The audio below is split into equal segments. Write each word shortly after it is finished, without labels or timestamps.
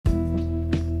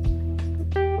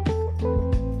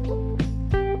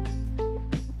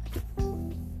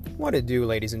What it do,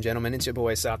 ladies and gentlemen? It's your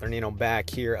boy Southernino back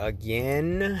here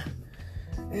again.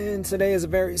 And today is a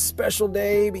very special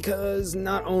day because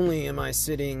not only am I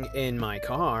sitting in my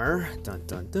car, dun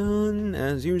dun dun,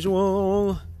 as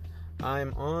usual,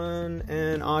 I'm on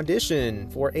an audition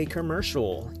for a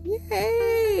commercial.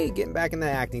 Yay! Getting back in the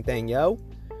acting thing, yo.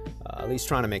 At least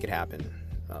trying to make it happen.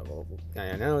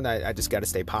 I know that I just got to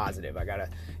stay positive. I gotta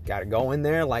go in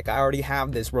there like I already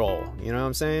have this role. You know what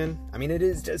I'm saying? I mean, it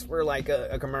is just for like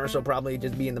a commercial, probably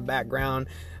just be in the background,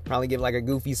 probably give like a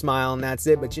goofy smile and that's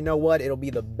it. But you know what? It'll be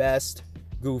the best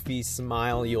goofy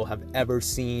smile you'll have ever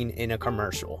seen in a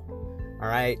commercial. All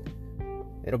right?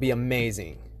 It'll be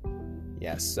amazing.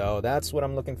 Yes, so that's what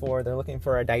I'm looking for. They're looking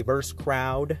for a diverse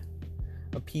crowd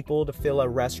of people to fill a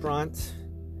restaurant.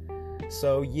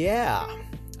 So yeah,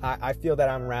 I feel that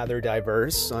I'm rather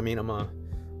diverse. I mean, I'm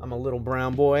a little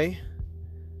brown boy.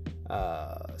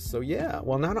 So yeah,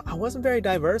 well, I wasn't very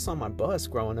diverse on my bus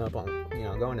growing up.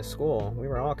 Going to school, we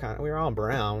were all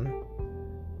brown.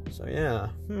 So yeah,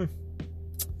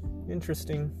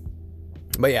 interesting.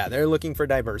 But yeah, they're looking for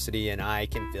diversity, and I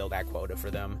can fill that quota for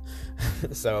them.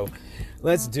 So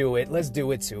let's do it. Let's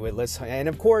do it to it. And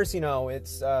of course,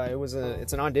 it's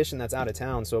an audition that's out of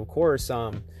town. So of course,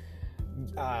 I'm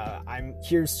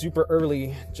here super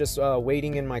early, just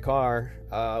waiting in my car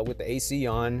with the AC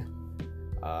on,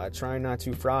 trying not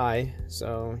to fry.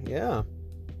 So yeah,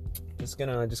 just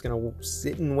gonna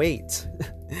sit and wait.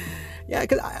 Yeah,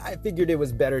 because I figured it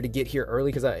was better to get here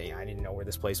early because I didn't know where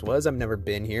this place was. I've never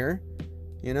been here.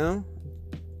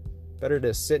 Better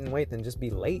to sit and wait than just be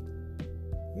late.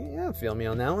 Yeah, feel me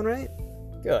on that one, right?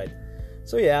 Good.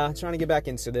 So yeah, trying to get back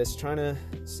into this, trying to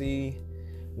see.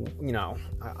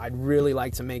 I'd really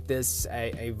like to make this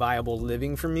a viable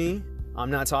living for me.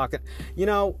 I'm not talking,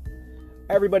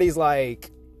 everybody's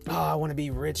like, oh, I want to be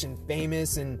rich and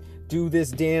famous and do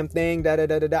this damn thing, da da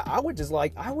da da da. I would just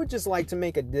like to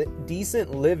make a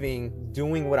decent living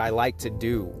doing what I like to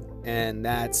do, and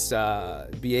that's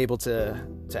be able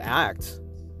to act,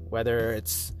 whether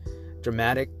it's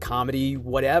dramatic, comedy,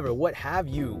 whatever, what have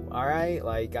you. All right,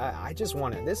 like I just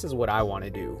want to. This is what I want to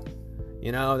do.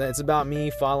 That's about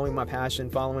me following my passion,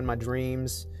 following my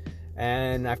dreams.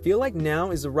 And I feel like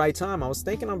now is the right time. I was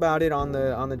thinking about it on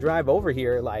the drive over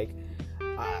here. Like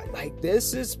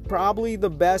this is probably the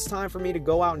best time for me to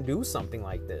go out and do something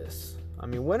like this. I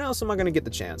mean, when else am I going to get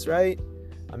the chance, right?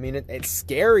 I mean, it's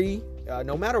scary.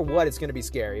 No matter what, it's going to be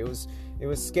scary. It was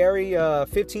scary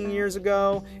 15 years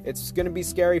ago. It's going to be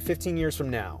scary 15 years from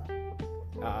now.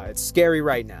 It's scary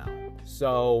right now.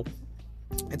 So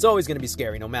it's always going to be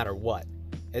scary no matter what.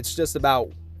 It's just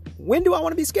about, when do I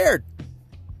want to be scared?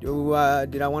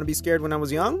 Did I want to be scared when I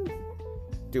was young?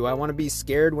 Do I want to be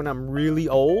scared when I'm really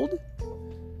old?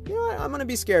 You know what? I'm going to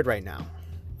be scared right now.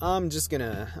 I'm just going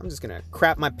to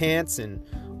crap my pants and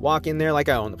walk in there like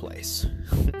I own the place.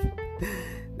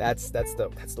 That's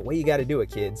the way you got to do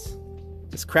it, kids.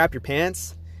 Just crap your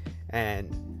pants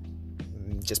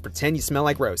and just pretend you smell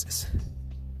like roses.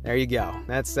 There you go.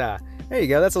 That's a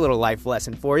little life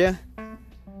lesson for you.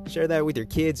 Share that with your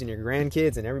kids and your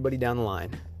grandkids and everybody down the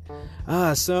line.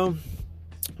 So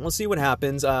we'll see what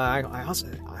happens. I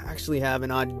actually have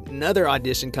another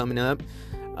audition coming up.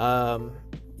 So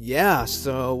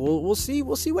we'll see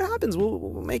what happens.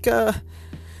 We'll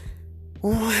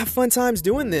have fun times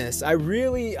doing this. I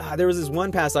really, there was this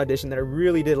one past audition that I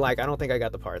really did like. I don't think I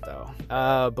got the part though.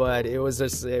 But it was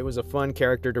a fun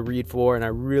character to read for, and I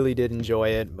really did enjoy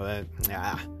it. But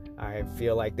I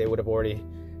feel like they've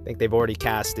already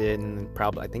cast it, and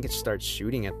I think it starts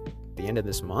shooting at the end of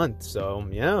this month. So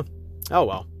yeah. Oh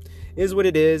well. Is what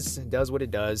it is. It does what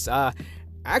it does.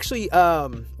 Actually,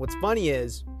 what's funny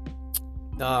is,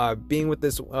 being with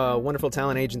this wonderful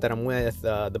talent agent that I'm with,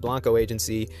 the Blanco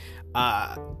agency,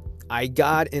 I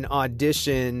got an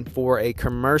audition for a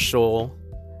commercial.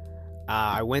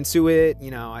 I went to it,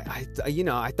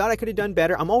 I thought I could have done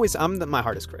better. I'm my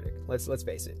hardest critic. Let's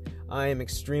face it. I am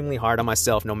extremely hard on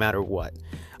myself no matter what.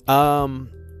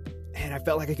 And I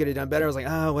felt like I could have done better. I was like,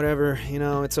 whatever,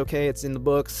 it's okay. It's in the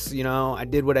books. I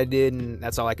did what I did, and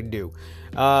that's all I could do.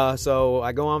 So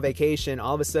I go on vacation.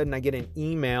 All of a sudden I get an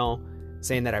email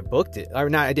saying that I booked it. Or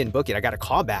not, I didn't book it. I got a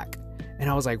call back. And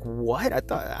I was like,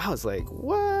 what? I was like,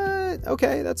 what?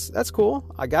 Okay, that's cool.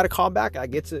 I got a call back.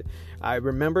 I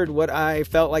remembered what I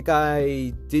felt like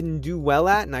I didn't do well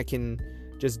at, and I can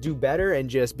just do better and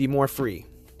just be more free.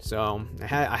 So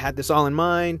I had this all in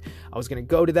mind. I was going to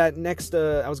go to that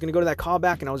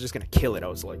callback, and I was just going to kill it. I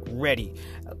was like ready.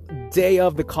 Day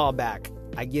of the callback,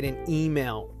 I get an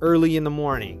email early in the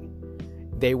morning.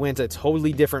 They went a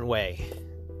totally different way,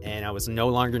 and I was no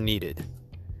longer needed.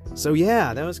 So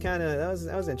yeah, that was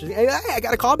interesting. Hey, I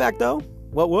got a call back though.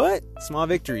 What? Small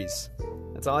victories.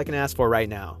 That's all I can ask for right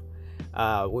now.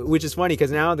 Which is funny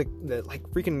because now the like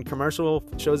freaking commercial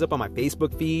shows up on my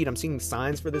Facebook feed. I'm seeing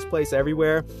signs for this place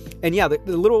everywhere. And yeah,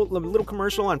 the little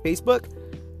commercial on Facebook,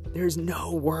 there's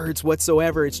no words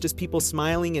whatsoever. It's just people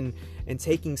smiling and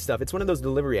taking stuff. It's one of those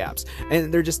delivery apps,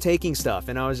 and they're just taking stuff.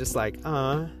 And I was just like,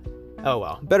 oh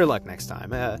well, better luck next time.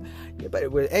 But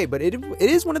it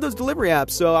is one of those delivery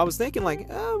apps. So I was thinking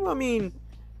like, I mean,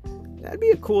 that'd be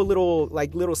a cool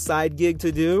little side gig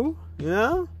to do. You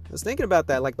know, I was thinking about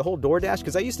that, like the whole DoorDash,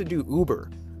 because I used to do Uber.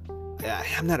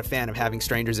 I'm not a fan of having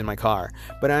strangers in my car,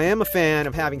 but I am a fan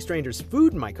of having strangers'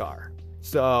 food in my car.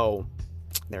 So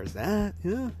there's that.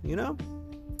 Yeah, you know.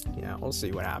 Yeah, we'll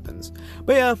see what happens.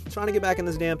 But yeah, trying to get back in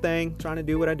this damn thing, trying to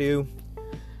do what I do.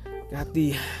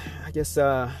 I'm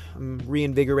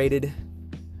reinvigorated,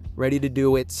 ready to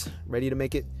do it, ready to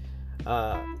make it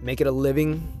a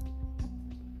living.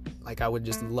 Like, I would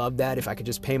just love that if I could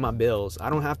just pay my bills. I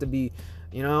don't have to be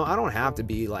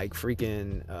like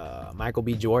freaking Michael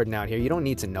B. Jordan out here. You don't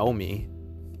need to know me.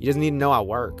 You just need to know I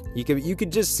work. You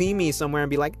could just see me somewhere and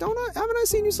be like, haven't I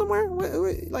seen you somewhere?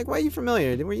 Like, why are you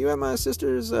familiar? Were you at my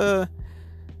sister's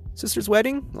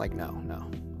wedding? Like, no.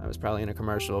 I was probably in a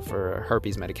commercial for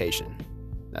herpes medication.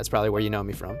 That's probably where you know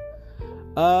me from.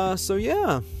 So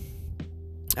yeah,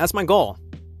 that's my goal,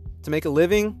 to make a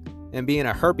living and be in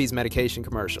a herpes medication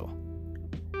commercial.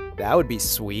 That would be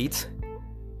sweet.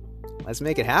 Let's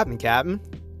make it happen, Captain.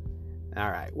 All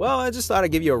right. Well, I just thought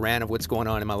I'd give you a rant of what's going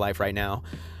on in my life right now.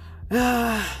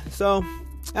 So,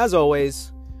 as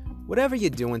always, whatever you're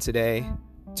doing today,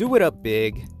 do it up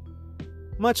big.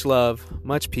 Much love,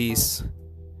 much peace,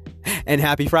 and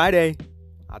happy Friday.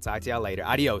 I'll talk to y'all later.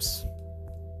 Adios.